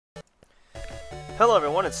Hello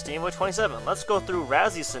everyone, it's Steamboy27. Let's go through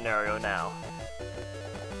Razzy's scenario now.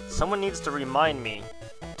 Someone needs to remind me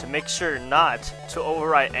to make sure not to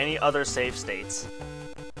overwrite any other save states.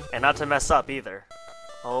 And not to mess up either.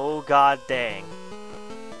 Oh god dang.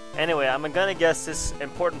 Anyway, I'm gonna guess this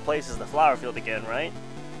important place is the flower field again, right?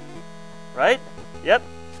 Right? Yep.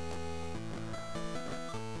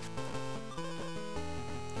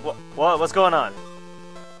 What's going on?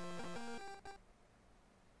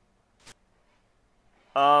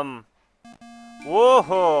 Whoa,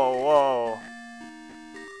 whoa.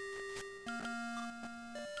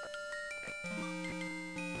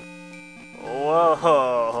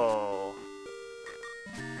 Whoa.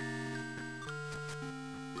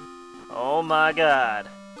 Oh my god.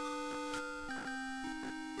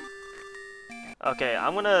 Okay,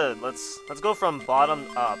 I'm gonna let's go from bottom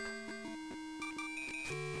up.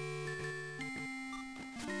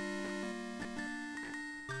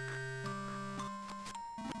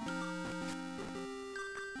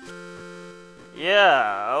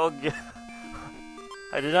 Yeah, oh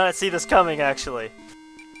I did not see this coming actually.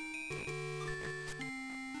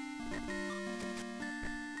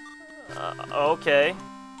 Okay.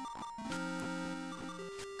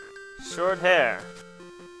 Short hair.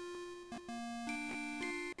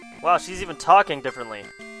 Wow, she's even talking differently.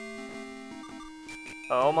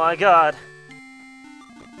 Oh my god.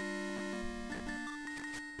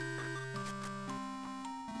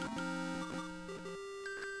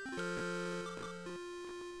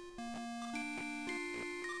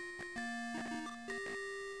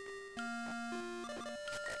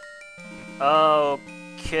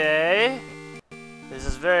 Okay. This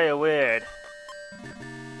is very weird.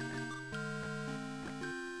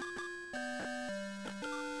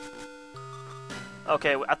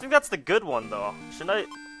 Okay, I think that's the good one though. Shouldn't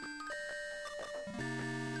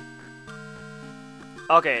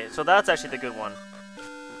I? Okay, so that's actually the good one.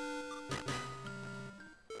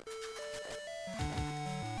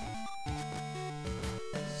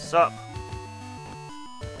 Sup?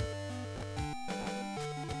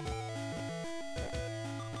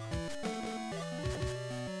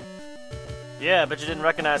 Yeah, but you didn't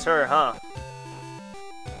recognize her, huh?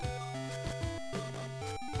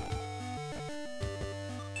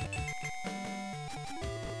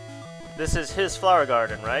 This is his flower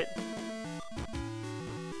garden, right?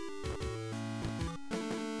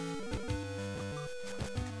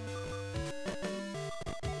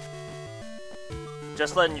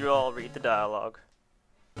 Just letting you all read the dialogue.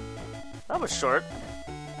 That was short.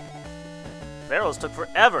 Barrels took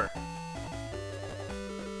forever.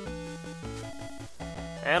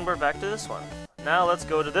 And we're back to this one. Now let's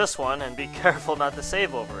go to this one and be careful not to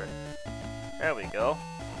save over it. There we go.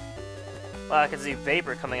 Wow, I can see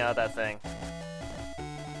vapor coming out of that thing.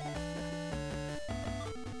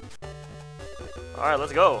 Alright,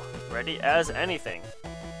 let's go. Ready as anything.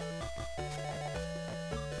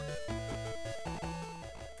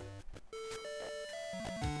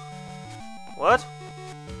 What?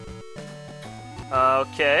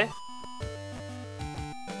 Okay.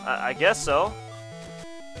 I guess so.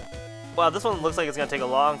 Wow, this one looks like it's gonna take a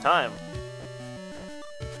long time.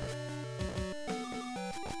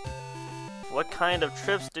 What kind of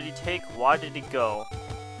trips did he take? Why did he go?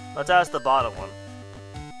 Let's ask the bottom one.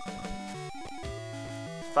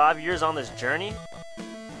 5 years on this journey?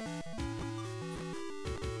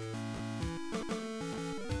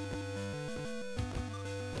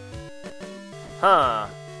 Huh.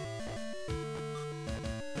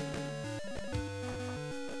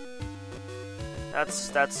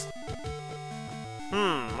 That's...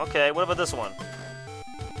 okay, what about this one?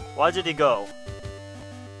 Why did he go?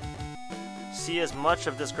 See as much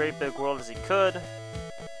of this great big world as he could.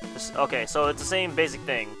 Okay, so it's the same basic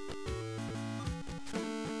thing.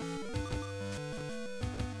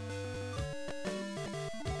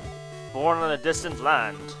 Born on a distant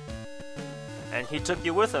land. And he took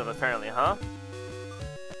you with him, apparently, huh?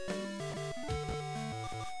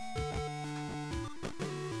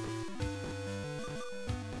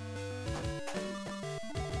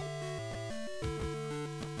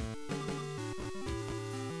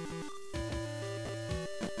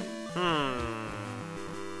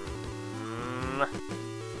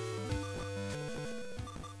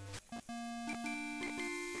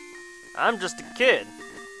 I'm just a kid.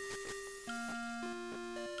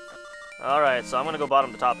 Alright, so I'm gonna go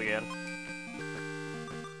bottom to top again.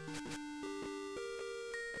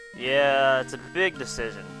 Yeah, it's a big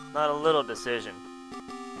decision, not a little decision.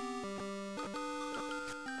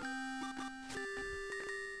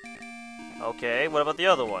 Okay, what about the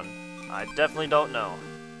other one? I definitely don't know.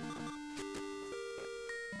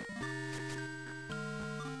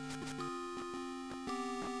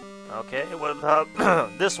 Okay, what about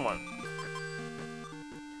this one?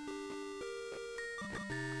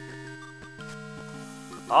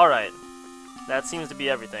 Alright. That seems to be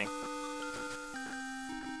everything.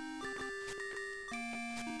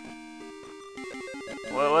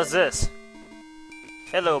 What's this?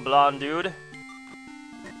 Hello, blonde dude.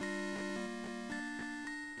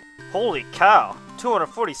 Holy cow!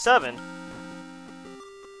 247?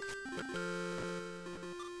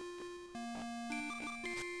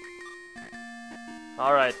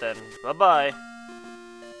 Alright then. Bye-bye.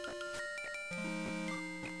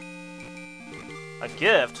 A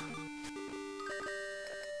gift?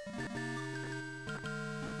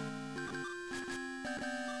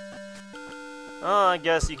 Oh, I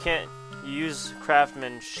guess you can't use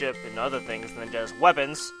craftsmanship and other things than just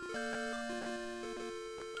weapons.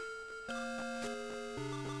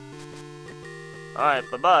 Alright,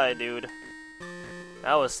 bye-bye, dude.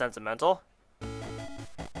 That was sentimental.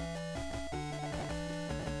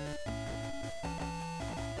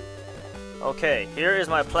 Okay, here is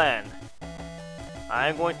my plan.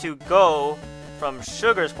 I'm going to go from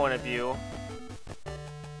Sugar's point of view,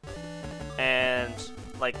 and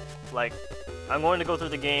like I'm going to go through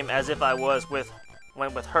the game as if I went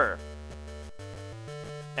with her.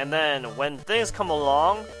 And then when things come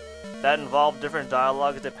along that involve different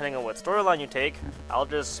dialogues depending on what storyline you take, I'll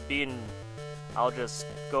just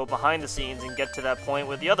go behind the scenes and get to that point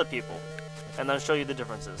with the other people, and then show you the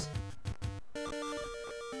differences.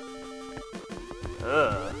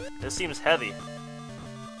 Ugh, this seems heavy.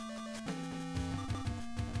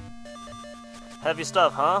 Heavy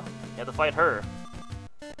stuff, huh? You have to fight her.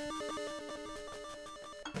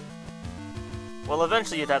 Well,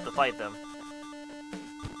 eventually you'd have to fight them.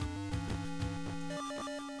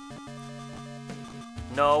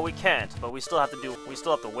 No, we can't, but we still have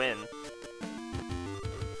to win.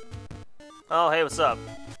 Oh, hey, what's up?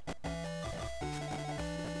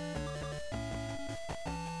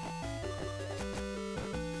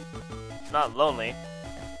 Not lonely.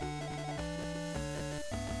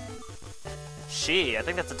 She, I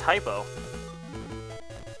think that's a typo.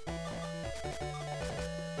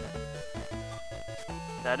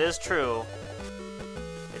 That is true.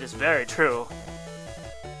 It is very true.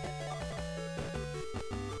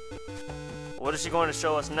 What is she going to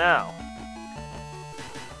show us now?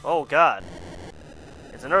 Oh god.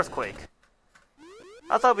 It's an earthquake.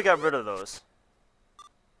 I thought we got rid of those.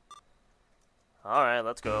 Alright,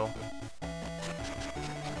 let's go.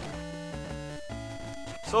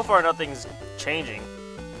 So far, nothing's changing.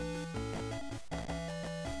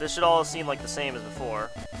 This should all seem like the same as before,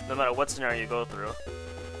 no matter what scenario you go through.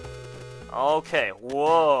 Okay,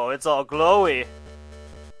 whoa, it's all glowy.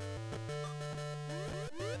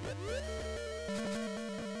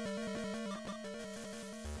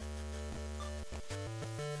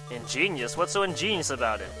 Ingenious? What's so ingenious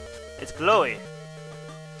about it? It's glowy.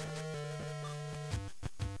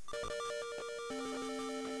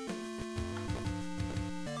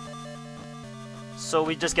 So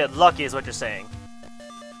we just get lucky is what you're saying.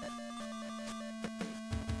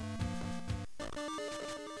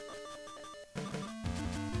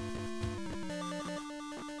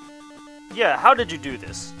 Yeah, how did you do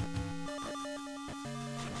this?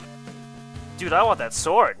 Dude, I want that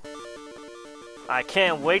sword. I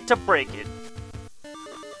can't wait to break it.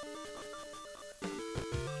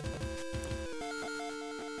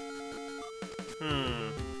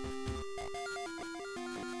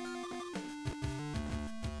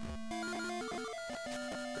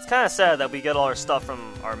 It's kind of sad that we get all our stuff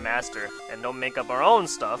from our master and don't make up our own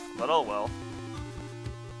stuff, but oh well.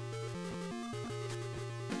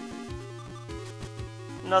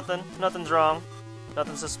 Nothing's wrong.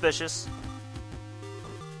 Nothing suspicious.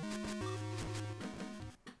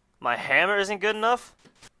 My hammer isn't good enough?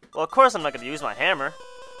 Well, of course I'm not going to use my hammer.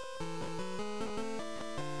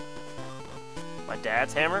 My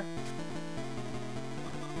dad's hammer?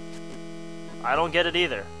 I don't get it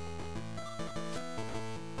either.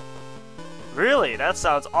 Really? That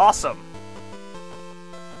sounds awesome.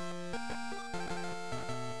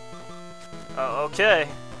 Okay,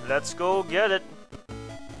 let's go get it.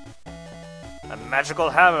 A magical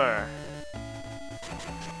hammer.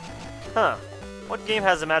 Huh. What game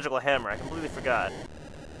has a magical hammer? I completely forgot.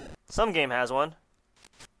 Some game has one.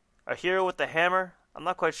 A hero with the hammer? I'm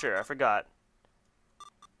not quite sure. I forgot.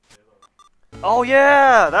 Oh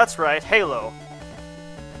yeah! That's right. Halo.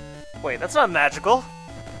 Wait, that's not magical.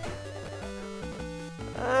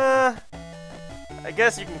 I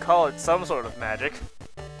guess you can call it some sort of magic.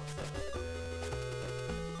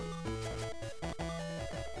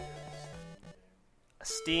 A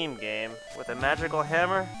Steam game with a magical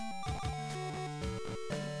hammer?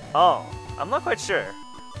 Oh, I'm not quite sure.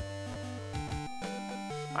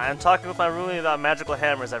 I am talking with my roommate about magical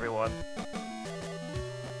hammers, everyone.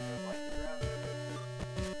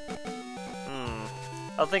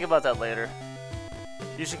 I'll think about that later.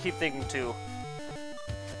 You should keep thinking too.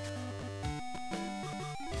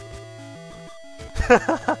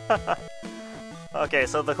 Okay,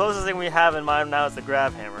 so the closest thing we have in mind now is the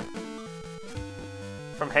grab hammer.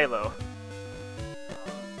 From Halo.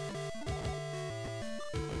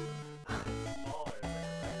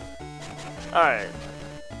 Alright.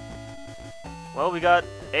 Well, we got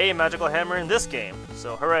a magical hammer in this game,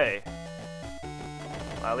 so hooray.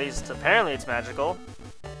 Well, at least, apparently it's magical.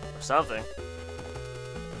 Or something.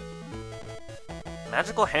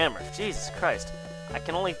 Magical hammer. Jesus Christ. I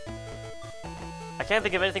can't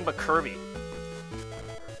think of anything but Kirby.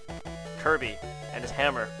 Kirby and his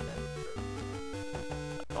hammer.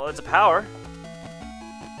 Well, it's a power.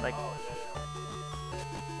 Like...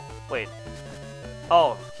 Wait.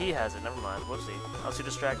 Oh, he has it. Never mind. Whoopsie. I was too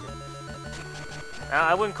distracted.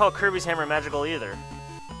 I wouldn't call Kirby's hammer magical either.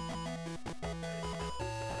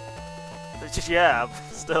 It's just, yeah,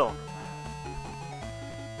 still.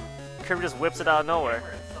 Kirby just whips it out of nowhere.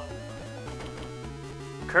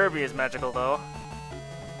 Kirby is magical, though.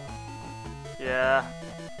 Yeah.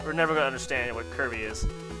 We're never gonna understand what Kirby is.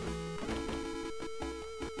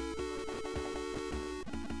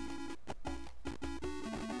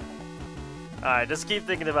 Alright, just keep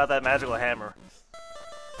thinking about that magical hammer.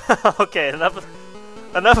 Okay, enough.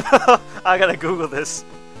 I gotta Google this.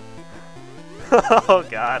 Oh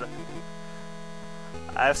god.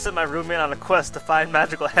 I've sent my roommate on a quest to find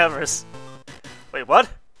magical hammers. Wait, what?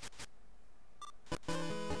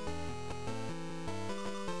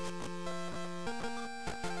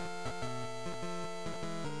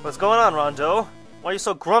 What's going on, Rondo? Why are you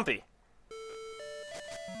so grumpy?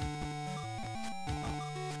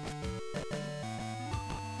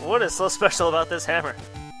 What is so special about this hammer?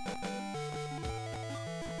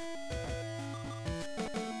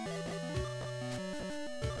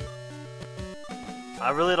 I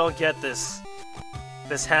really don't get this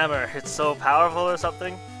hammer. It's so powerful or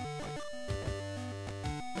something?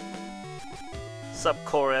 Sup,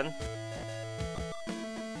 Corin?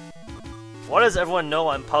 Why does everyone know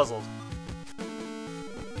I'm puzzled?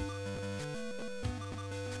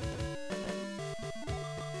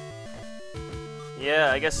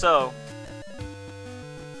 Yeah, I guess so.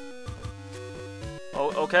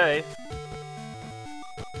 Oh, okay.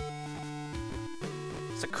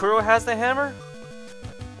 Sakura has the hammer?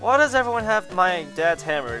 Why does everyone have my dad's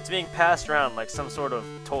hammer? It's being passed around like some sort of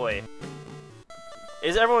toy.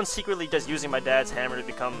 Is everyone secretly just using my dad's hammer to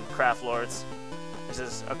become craft lords? This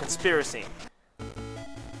is a conspiracy.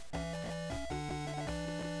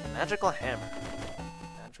 Magical hammer.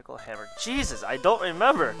 Magical hammer. Jesus, I don't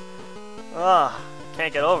remember. Ah,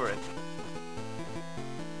 can't get over it.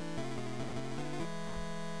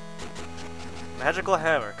 Magical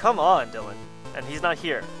hammer. Come on, Dylan. And he's not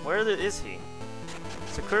here. Where is he?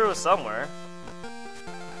 Sakura was somewhere.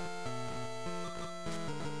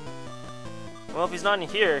 Well, if he's not in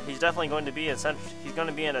here, he's definitely going to be in he's going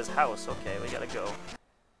to be in his house. Okay, we gotta go.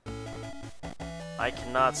 I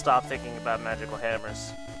cannot stop thinking about magical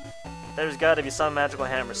hammers. There's got to be some magical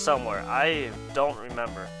hammer somewhere. I don't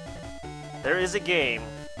remember. There is a game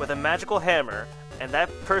with a magical hammer, and that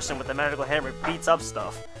person with the magical hammer beats up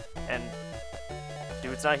stuff. And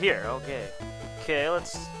dude's not here. Okay. Okay,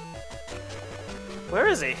 let's... Where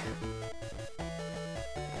is he?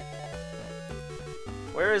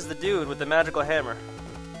 Where is the dude with the magical hammer?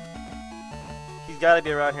 He's gotta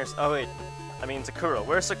be around here. Oh wait, I mean Sakura.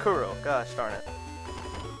 Where's Sakura? Gosh darn it.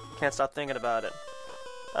 Can't stop thinking about it.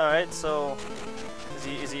 Alright, so...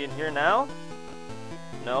 Is he in here now?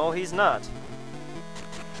 No, he's not.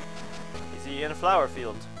 Is he in a flower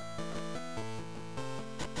field?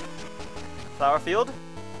 Flower field?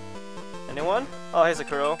 Anyone? Oh, hey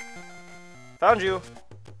Sakura. Found you!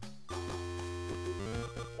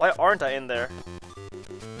 Why aren't I in there?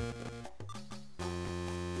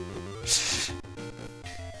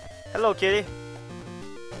 Hello, kitty!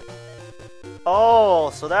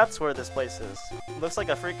 Oh, so that's where this place is. Looks like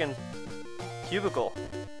a freaking cubicle.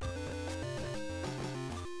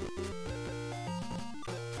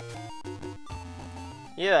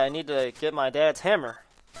 Yeah, I need to get my dad's hammer.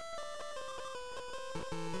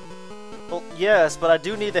 Well, yes, but I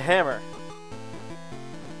do need the hammer.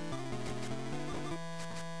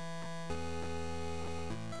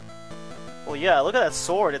 Well, yeah, look at that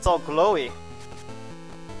sword. It's all glowy.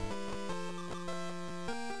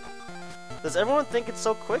 Does everyone think it's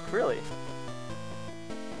so quick? Really?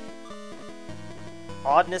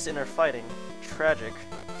 Oddness in her fighting. Tragic.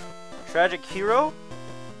 Tragic hero?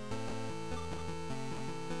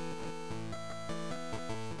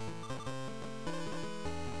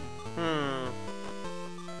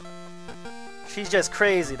 She's just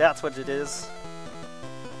crazy, that's what it is.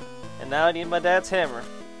 And now I need my dad's hammer.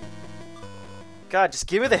 God, just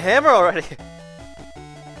give me the hammer already!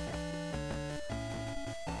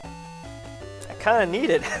 I kinda need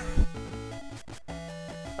it.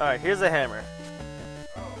 Alright, here's the hammer.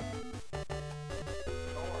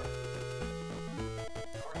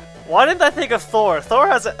 Why didn't I think of Thor? Thor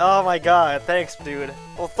has a— oh my god, thanks dude.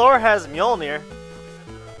 Well, Thor has Mjolnir.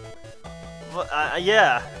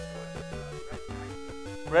 Yeah.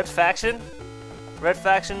 Red Faction? Red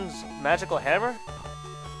Faction's magical hammer?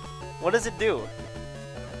 What does it do?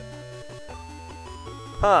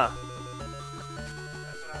 Huh.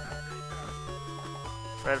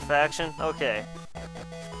 Red Faction? Okay.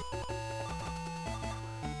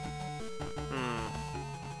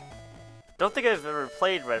 Don't think I've ever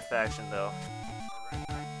played Red Faction though.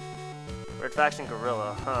 Red Faction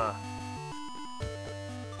Gorilla, huh.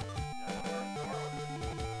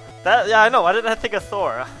 That— yeah, I know, why didn't I think of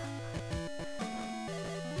Thor?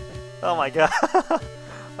 Oh my god.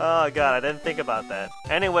 Oh god, I didn't think about that.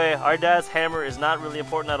 Anyway, our dad's hammer is not really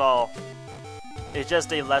important at all. It's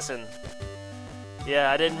just a lesson. Yeah,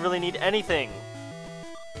 I didn't really need anything.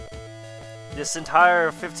 This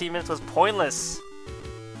entire 15 minutes was pointless.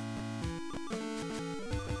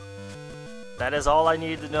 That is all I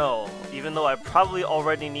needed to know, even though I probably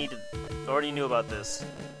already knew about this.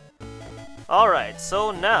 Alright,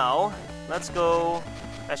 so now, let's go—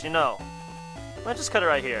 actually no. Let's just cut it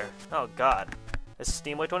right here. Oh god. This is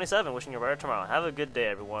SteamBoy27 wishing you a better tomorrow. Have a good day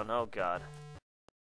everyone. Oh god.